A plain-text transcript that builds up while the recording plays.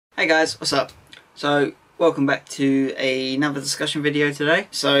Hey guys, what's up? So, welcome back to another discussion video today.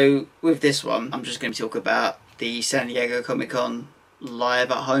 So, with this one, I'm just going to talk about the San Diego Comic-Con live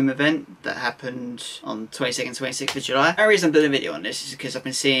at home event that happened on 22nd, 26th of July. The reason I'm doing a video on this is because I've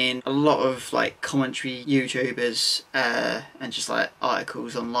been seeing a lot of like commentary YouTubers and just like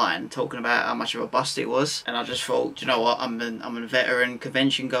articles online talking about how much of a bust it was, and I just thought, do you know what, I'm a veteran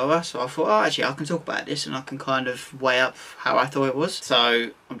convention goer, so I thought, oh, actually I can talk about this and I can kind of weigh up how I thought it was. So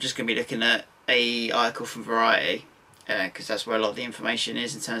I'm just going to be looking at a article from Variety because that's where a lot of the information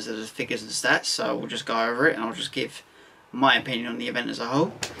is in terms of the figures and stats, so we'll just go over it and I'll just give my opinion on the event as a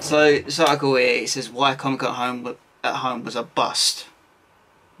whole. So this article here, it says why Comic-Con at home was a bust.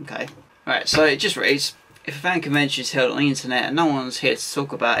 Okay. Right, so it just reads, if a fan convention is held on the internet and no one's here to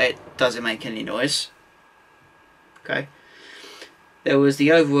talk about it, does it make any noise? Okay. There was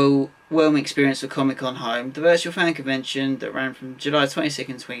the overwhelming experience of Comic-Con Home, the virtual fan convention that ran from July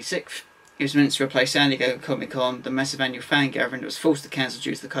 22nd and 26th. It was meant to replace San Diego Comic-Con, the massive annual fan gathering that was forced to cancel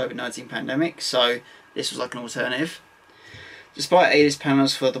due to the COVID-19 pandemic, so this was like an alternative. Despite A-list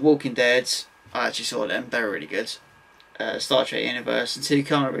panels for The Walking Dead, I actually saw them, they were really good, Star Trek Universe and two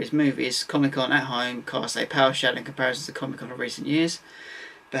Keanu Reeves movies, Comic-Con at home cast a power shadow in comparison to Comic-Con of recent years.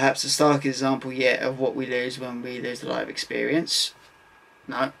 Perhaps the starkest example yet of what we lose when we lose the live experience.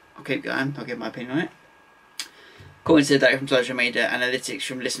 No, I'll keep going, I'll give my opinion on it. According to the data from social media analytics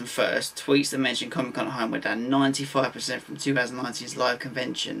from Listen First, tweets that mention Comic-Con at home were down 95% from 2019's live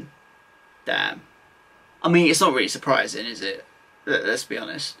convention. Damn. I mean, it's not really surprising, is it? Let's be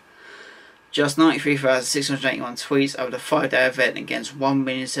honest. Just 93,681 tweets over the 5-day event against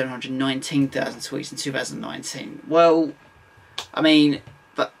 1,719,000 tweets in 2019. Well, I mean,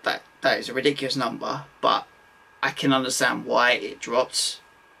 that is a ridiculous number, but I can understand why it dropped.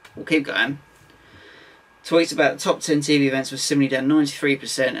 We'll keep going. Tweets about the top 10 TV events were similarly down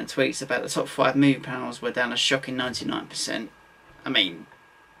 93%, and tweets about the top 5 movie panels were down a shocking 99%. I mean,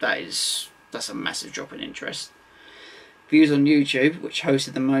 that's a massive drop in interest. Views on YouTube, which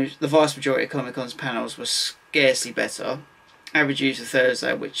hosted the vast majority of Comic-Con's panels, were scarcely better. Average views for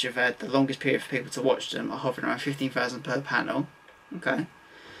Thursday, which have had the longest period for people to watch them, are hovering around 15,000 per panel. Okay.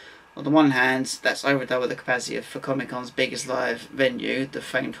 On the one hand, that's over double the capacity for Comic-Con's biggest live venue, the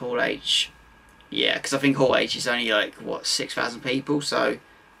famed Hall H. Yeah, because I think Hall H is only like, what, 6,000 people, so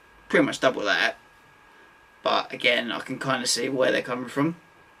pretty much double that. But again, I can kind of see where they're coming from.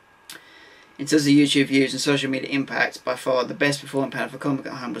 In terms of YouTube views and social media impact, by far the best performing panel for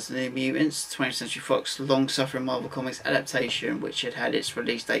Comic-Con at home was The New Mutants, 20th Century Fox long-suffering Marvel Comics adaptation, which had its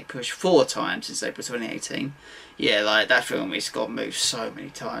release date pushed 4 times since April 2018. Yeah, like, that film has got moved so many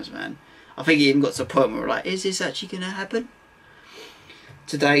times, man. I think it even got to a point where we're like, is this actually going to happen?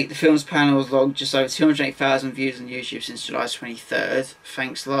 To date, the film's panel has logged just over 208,000 views on YouTube since July 23rd,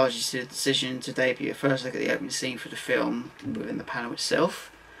 thanks largely to the decision to debut a first look at the opening scene for the film within the panel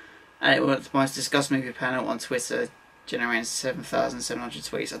itself. And it was the most discussed movie panel on Twitter, generating 7,700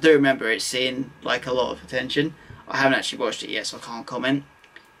 tweets. I do remember it seeing like a lot of attention. I haven't actually watched it yet, so I can't comment.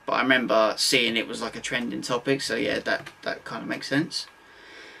 But I remember seeing it was like a trending topic, so yeah, that kind of makes sense.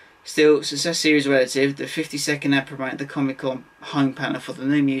 Still, success series relative, the 50-second ad promoting the Comic-Con home panel for The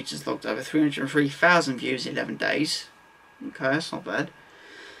New Mutants logged over 303,000 views in 11 days. Okay, that's not bad.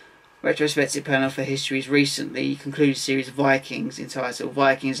 Retrospective panel for History's recently concluded series Vikings, entitled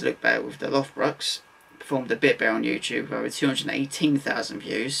Vikings Look Back with the Lothbroks, performed a bit better on YouTube with over 218,000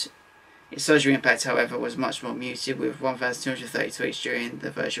 views. Its social impact, however, was much more muted, with 1,230 tweets during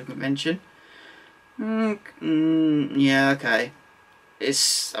the virtual convention. Yeah, okay.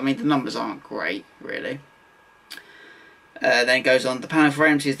 I mean, the numbers aren't great, really. Then it goes on, the panel for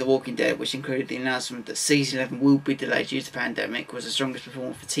AMC's The Walking Dead, which included the announcement that Season 11 will be delayed due to the pandemic, was the strongest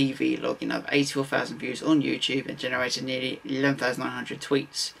performer for TV, logging over 84,000 views on YouTube and generated nearly 11,900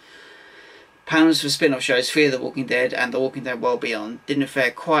 tweets. Panels for spin-off shows Fear the Walking Dead and The Walking Dead World Beyond didn't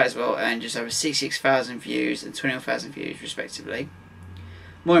fare quite as well, and just over 66,000 views and 21,000 views respectively.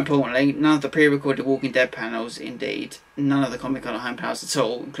 More importantly, none of the pre-recorded Walking Dead panels, indeed none of the Comic-Con at home panels at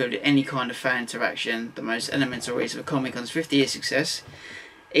all, included any kind of fan interaction, the most elemental reason for Comic-Con's 50-year success.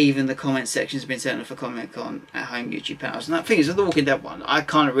 Even the comment sections have been turned off for Comic-Con at home YouTube panels. And that thing is, with the Walking Dead one, I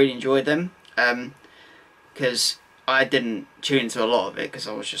kind of really enjoyed them, because I didn't tune into a lot of it because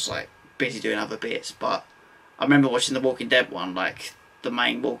I was just like busy doing other bits. But I remember watching the Walking Dead one, like the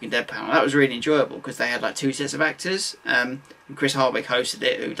main Walking Dead panel. That was really enjoyable because they had like 2 sets of actors, and Chris Hardwick hosted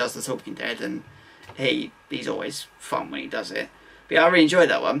it, who does the Talking Dead, and he's always fun when he does it. But yeah, I really enjoyed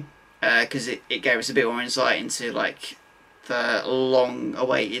that one because it gave us a bit more insight into like the long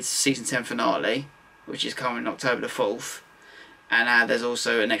awaited season 10 finale, which is coming October the 4th, and there's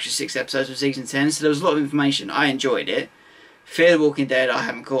also an extra 6 episodes of season 10. So there was a lot of information. I enjoyed it. Fear the Walking Dead I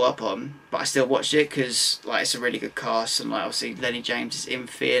haven't caught up on, but I still watched it because like it's a really good cast, and like obviously Lenny James is in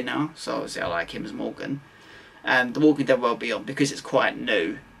Fear now, so obviously I like him as Morgan. And The Walking Dead World Beyond, because it's quite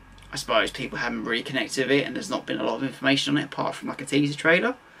new, I suppose people haven't really connected with it, and there's not been a lot of information on it apart from like a teaser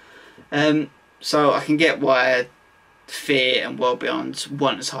trailer. So I can get why Fear and World Beyond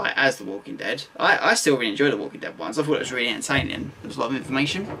weren't as high as The Walking Dead. I still really enjoy The Walking Dead ones. I thought it was really entertaining. There was a lot of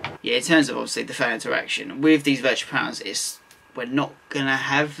information. Yeah, in terms of obviously the fan interaction with these virtual panels, we're not gonna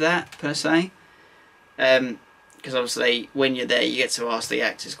have that per se, because obviously when you're there you get to ask the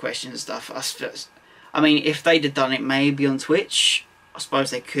actors questions and stuff. I mean, if they'd have done it maybe on Twitch, I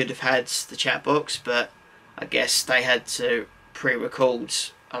suppose they could have had the chat box, but I guess they had to pre-record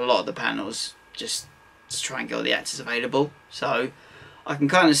a lot of the panels just to try and get all the actors available. So I can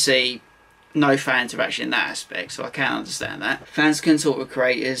kind of see no fan interaction in that aspect, so I can understand that. Fans can talk with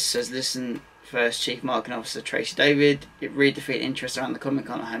creators, says Listen First Chief Marketing Officer Tracy David. It really defeated interest around the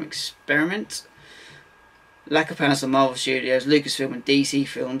Comic-Con at Home experiment. Lack of panels on Marvel Studios, Lucasfilm and DC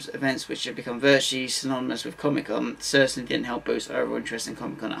Films events, which have become virtually synonymous with Comic-Con, certainly didn't help boost overall interest in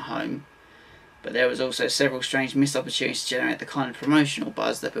Comic-Con at Home. But there was also several strange missed opportunities to generate the kind of promotional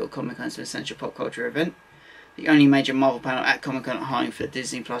buzz that built Comic-Con into an essential pop culture event. The only major Marvel panel at Comic-Con at Home for the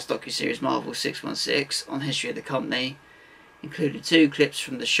Disney Plus docuseries Marvel 616 on the history of the company included 2 clips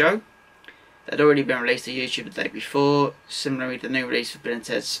from the show that had already been released to YouTube the day before. Similarly, the new release of Bill and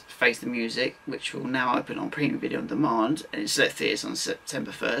Ted's Face the Music, which will now open on Premium Video on Demand and in select theatres on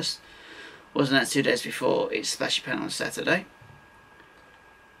September 1st, was announced 2 days before its splashy panel on Saturday.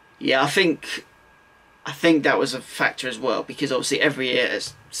 Yeah, I think that was a factor as well, because obviously every year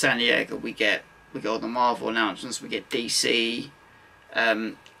at San Diego we get all the Marvel announcements, we get DC,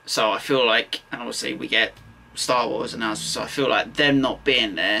 so I feel like, and obviously we get Star Wars announcements, so I feel like them not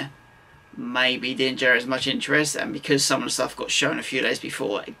being there maybe didn't generate as much interest, and because some of the stuff got shown a few days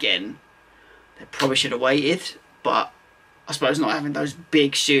before, again, they probably should have waited. But I suppose not having those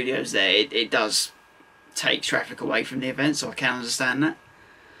big studios there, it does take traffic away from the event, so I can understand that.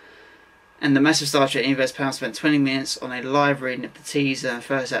 And the massive Star Trek Universe panel spent 20 minutes on a live reading of the teaser and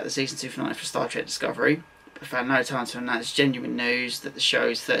first out of the season 2 finale for Star Trek Discovery, but found no time to announce genuine news that the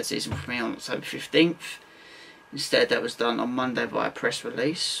show's 3rd season will premiere on October 15th. Instead, that was done on Monday via press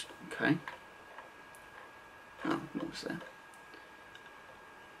release. Okay. Oh, what was there?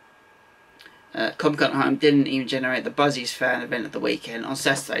 Comic-Con at Home didn't even generate the buzziest fan event of the weekend. On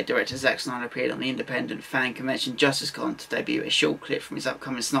Saturday, director Zack Snyder appeared on the independent fan convention JusticeCon to debut a short clip from his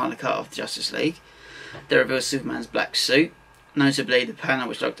upcoming Snyder Cut of the Justice League that reveals Superman's black suit. Notably, the panel,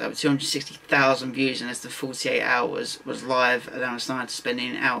 which logged over 260,000 views in less than 48 hours, was live, allowing Snyder to spend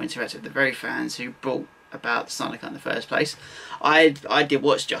an hour interacting with the very fans who brought about the Snyder Cut in the first place. I did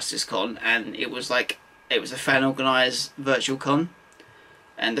watch JusticeCon, and it was a fan organised virtual con,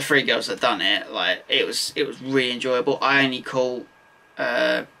 and the 3 girls that done it, like it was really enjoyable. I only call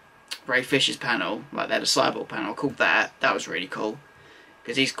Ray Fisher's panel, like they had a Cyborg panel, called that. That was really cool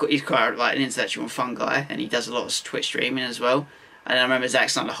because he's quite like an intellectual and fun guy, and he does a lot of Twitch streaming as well. And I remember Zack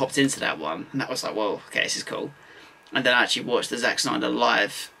Snyder hopped into that one, and that was like, whoa, okay, this is cool. And then I actually watched the Zack Snyder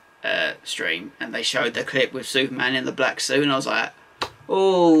live stream, and they showed the clip with Superman in the black suit, and I was like,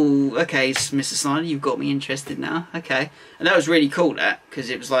 oh, okay, Mr. Snyder, you've got me interested now. Okay. And that was really cool, that, because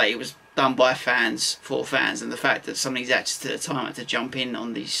it was like, it was done by fans for fans, and the fact that some of these actors at the time had to jump in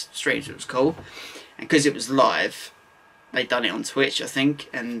on these streams, it was cool. And because it was live, they'd done it on Twitch, I think,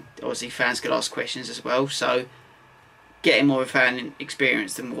 and obviously fans could ask questions as well, so getting more of a fan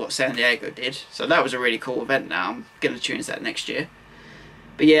experience than what San Diego did. So that was a really cool event. Now I'm going to tune into that next year.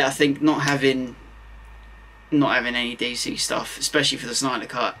 But yeah, I think not having any DC stuff, especially for the Snyder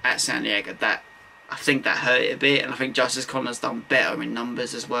Cut at San Diego, I think that hurt it a bit, and I think JusticeCon has done better in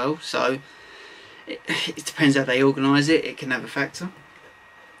numbers as well. So it depends how they organise it. It can have a factor.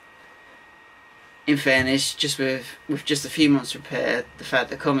 In fairness, just with just a few months to prepare, the fact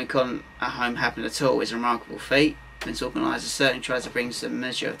that Comic-Con at Home happened at all is a remarkable feat. Its organisers certainly tried to bring some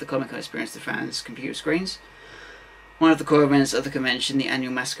measure of the Comic-Con experience to fans' computer screens. One of the core events of the convention, the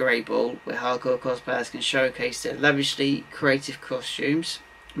annual Masquerade Ball, where hardcore cosplayers can showcase their lavishly creative costumes,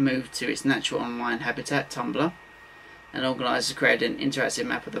 moved to its natural online habitat, Tumblr, and organisers created an interactive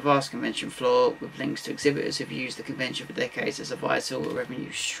map of the vast convention floor with links to exhibitors who've used the convention for decades as a vital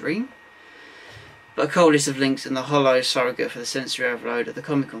revenue stream. But a cold list of links in the hollow surrogate for the sensory overload of the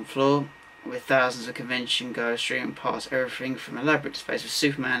Comic-Con floor, with thousands of convention goers streaming past everything from elaborate displays of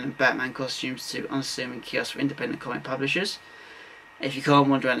Superman and Batman costumes to unassuming kiosks for independent comic publishers, If you can't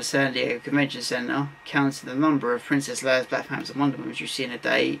wander around the San Diego Convention Center, counting the number of Princess Leia's, Black Panthers and Wonder Womans you see in a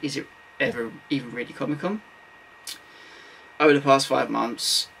day, is it ever even really Comic-Con? Over the past 5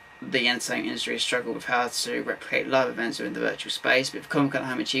 months, the entertainment industry has struggled with how to replicate live events within the virtual space, but if Comic-Con at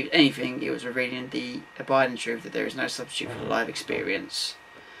home achieved anything, it was revealing the abiding truth that there is no substitute for the live experience.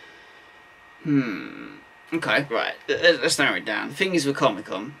 Okay, right, let's narrow it down. The thing is with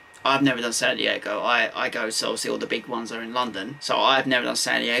Comic-Con, I've never done San Diego. I go to obviously all the big ones are in London, so I've never done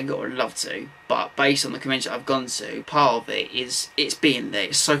San Diego, or I'd love to. But based on the convention I've gone to, part of it is it's being there.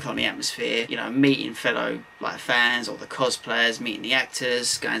 It's soaking on the atmosphere. You know, meeting fellow like fans or the cosplayers, meeting the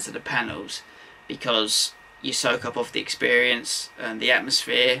actors, going to the panels, because you soak up off the experience and the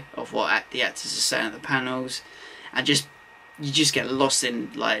atmosphere of what the actors are saying at the panels, and you just get lost in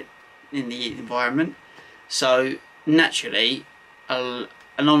the environment. So naturally,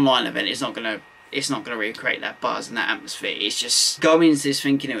 an online event is not gonna recreate that buzz and that atmosphere. It's just going into this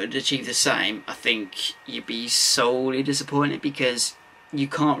thinking it would achieve the same. I think you'd be sorely disappointed, because you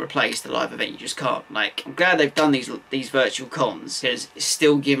can't replace the live event. You just can't. Like, I'm glad they've done these virtual cons, because it's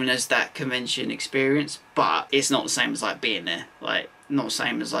still giving us that convention experience, but it's not the same as like being there. Like, not the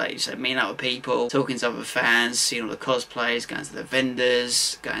same as like you said, meeting up with people, talking to other fans, seeing all the cosplays, going to the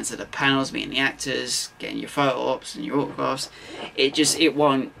vendors, going to the panels, meeting the actors, getting your photo ops and your autographs. It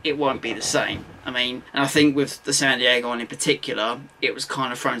won't be the same. I mean, and I think with the San Diego one in particular, it was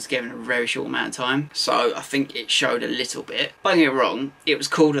kind of thrown together in a very short amount of time, so I think it showed a little bit. Don't get me wrong, it was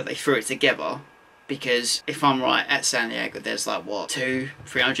cool that they threw it together, because if I'm right, at San Diego there's like what,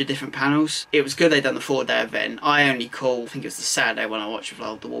 200-300 different panels. It was good they done the 4-day event. I only called, I think it was the Saturday when I watched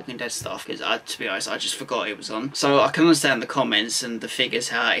like the Walking Dead stuff, because to be honest I just forgot it was on. So I can understand the comments and the figures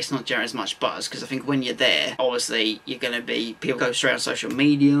how it's not generating as much buzz, because I think when you're there, obviously you're going to be, people go straight on social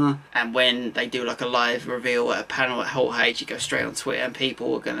media, and when they do like a live reveal at a panel at Hall H, you go straight on Twitter and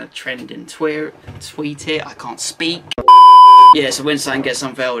people are going to trend in Twitter, tweet it, I can't speak. Yeah, so when something gets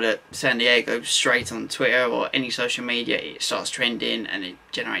unveiled at San Diego, straight on Twitter or any social media, it starts trending and it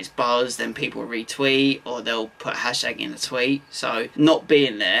generates buzz, then people retweet or they'll put a hashtag in a tweet. So not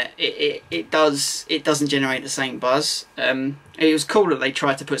being there, it doesn't generate the same buzz. It was cool that they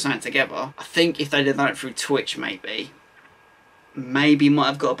tried to put something together. I think if they'd have done it through Twitch maybe might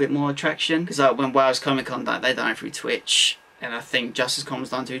have got a bit more attraction, because like when Wales Comic Con done, they done it through Twitch. And I think JusticeCon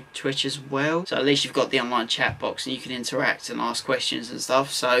was done through Twitch as well. So at least you've got the online chat box and you can interact and ask questions and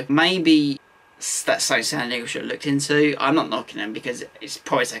stuff. So maybe that's something San Diego should have looked into. I'm not knocking them, because it's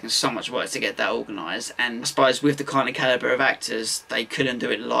probably taken so much work to get that organised. And I suppose with the kind of calibre of actors, they couldn't do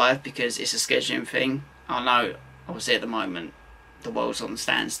it live because it's a scheduling thing. I know, obviously at the moment, the world's on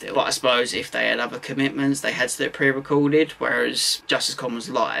standstill, but I suppose if they had other commitments they had to do it pre-recorded, whereas JusticeCon was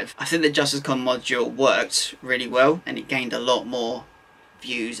live. I think the JusticeCon module worked really well and it gained a lot more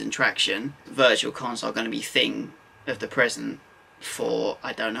views and traction. Virtual cons are going to be a thing of the present for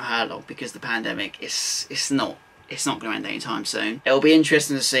I don't know how long, because the pandemic it's not going to end anytime soon. It'll be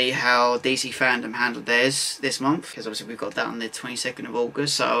interesting to see how DC Fandom handled theirs this month, because obviously we've got that on the 22nd of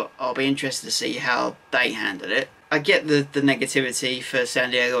August, so I'll be interested to see how they handled it. I get the negativity for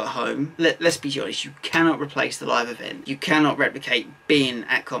San Diego at home. Let's be honest, you cannot replace the live event. You cannot replicate being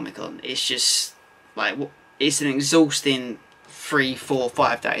at Comic-Con. It's just like, it's an exhausting 3, 4,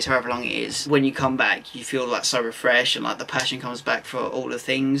 5 days, however long it is. When you come back, you feel like so refreshed and like the passion comes back for all the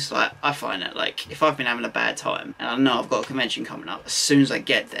things. Like, I find that like if I've been having a bad time and I know I've got a convention coming up, as soon as I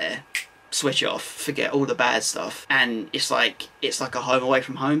get there, switch off, forget all the bad stuff, and it's like a home away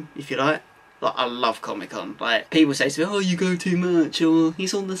from home, if you like. Like, I love Comic-Con. Like, people say to me, oh, you go too much, or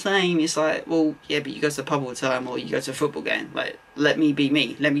it's all the same. It's like, well, yeah, but you go to the pub all the time, or you go to a football game. Like, let me be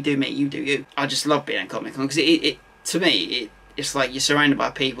me. Let me do me. You do you. I just love being at Comic-Con, because to me, it's like you're surrounded by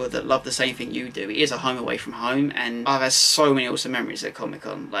people that love the same thing you do. It is a home away from home, and I've had so many awesome memories at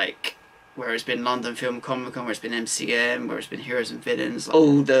Comic-Con. Like, where it's been London Film Comic-Con, where it's been MCM, where it's been Heroes and Villains.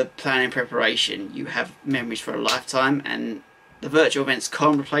 All the planning preparation, you have memories for a lifetime, and the virtual events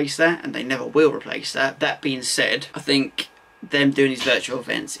can't replace that, and they never will replace that. That being said, I think them doing these virtual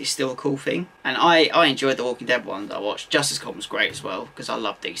events is still a cool thing. And I enjoyed the Walking Dead one that I watched. JusticeCon was great as well, because I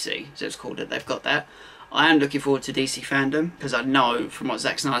love DC, so it's cool that they've got that. I am looking forward to DC Fandom, because I know from what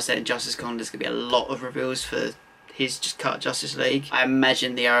Zack Snyder said in JusticeCon, there's going to be a lot of reveals for his just cut Justice League. I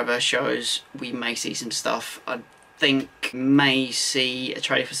imagine the Arrowverse shows, we may see some stuff. I think may see a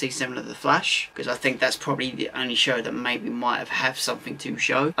trailer for season 7 of The Flash, because I think that's probably the only show that maybe might have something to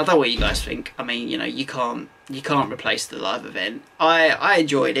show. I don't know what you guys think. I mean, you know, you can't replace the live event. I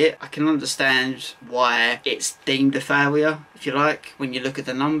enjoyed it. I can understand why it's deemed a failure, if you like, when you look at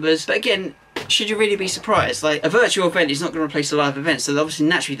the numbers. But again, should you really be surprised? Like, a virtual event is not going to replace a live event, so obviously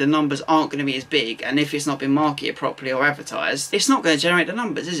naturally the numbers aren't going to be as big, and if it's not been marketed properly or advertised, it's not going to generate the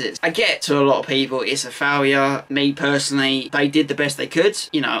numbers, is it? I get to a lot of people it's a failure. Me personally, they did the best they could.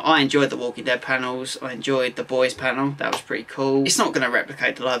 You know, I enjoyed the Walking Dead panels, I enjoyed the boys panel, that was pretty cool. It's not going to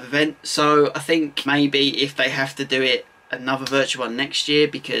replicate the live event, so I think maybe if they have to do it, another virtual one next year,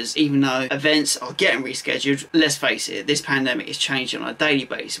 because even though events are getting rescheduled, let's face it, this pandemic is changing on a daily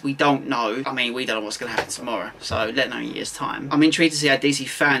basis. We don't know. I mean, we don't know what's going to happen tomorrow, so let know in a year's time. I'm intrigued to see how DC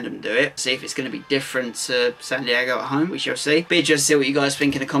Fandom do it, see if it's going to be different to San Diego at home. We shall see. Be interested to see what you guys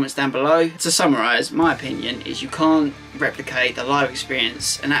think in the comments down below. To summarise, my opinion is you can't replicate the live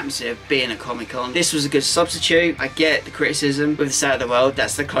experience and atmosphere of being at Comic-Con. This was a good substitute. I get the criticism with the state of the world.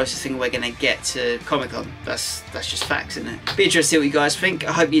 That's the closest thing we're going to get to Comic-Con. That's just facts, isn't it? Be interested to see what you guys think.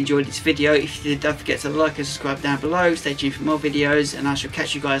 I hope you enjoyed this video. If you did, don't forget to like and subscribe down below. Stay tuned for more videos, and I shall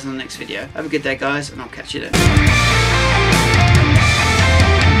catch you guys on the next video. Have a good day, guys, and I'll catch you then.